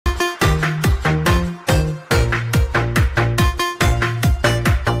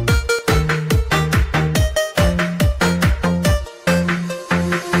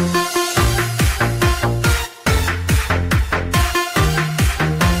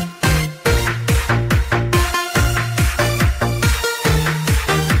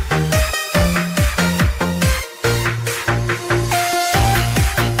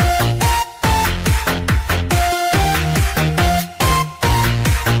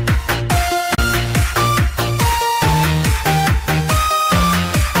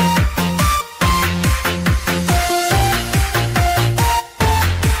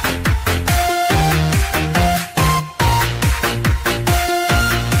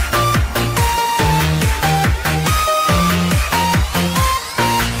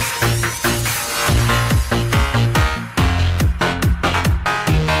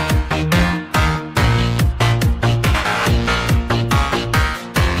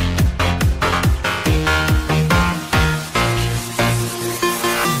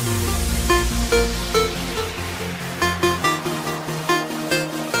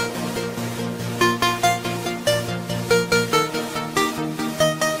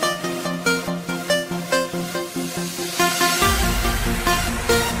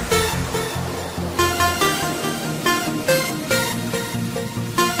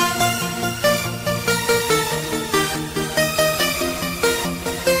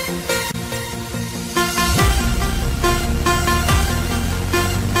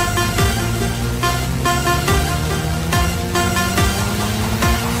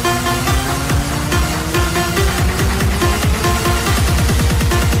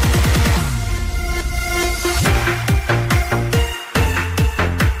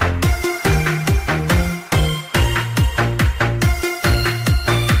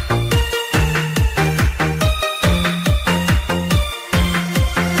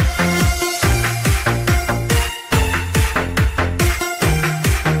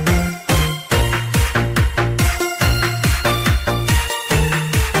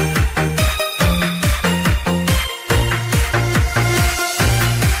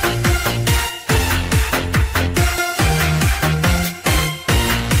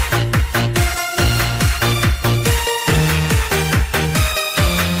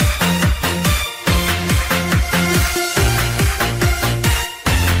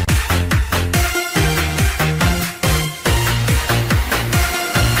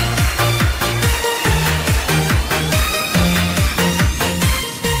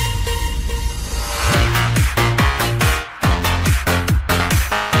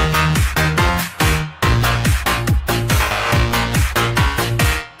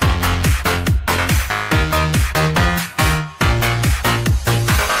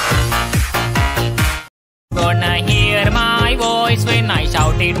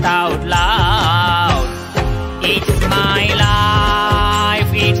it out loud. It's my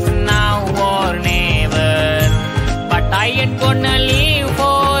life, it's now or never. But I ain't gonna live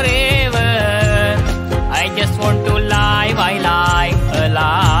forever. I just want to live my life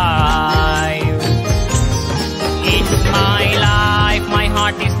alive. It's my life, my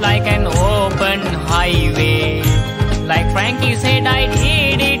heart is like an open highway. Like Frankie said, I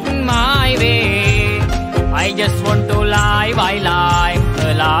did it my way. I just want to live my life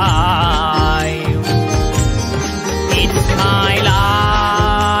alive. It's my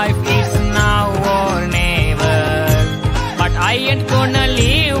life, it's now or never. But I ain't gonna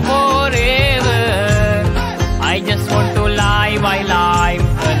live forever. I just want to live my life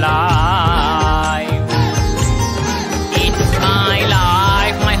alive. It's my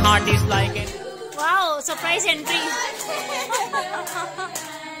life, my heart is like an... Wow, surprise entry.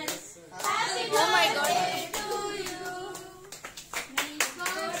 Oh my god.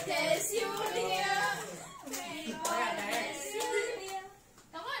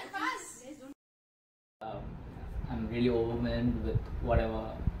 I'm really overwhelmed with whatever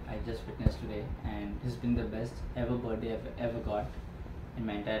I just witnessed today, and it's been the best ever birthday I've ever got in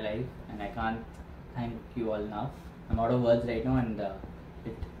my entire life, and I can't thank you all enough. I'm out of words right now, and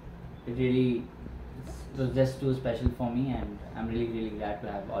it was just too special for me, and I'm really glad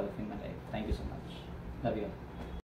to have all of you in my life. Thank you so much. Love you all.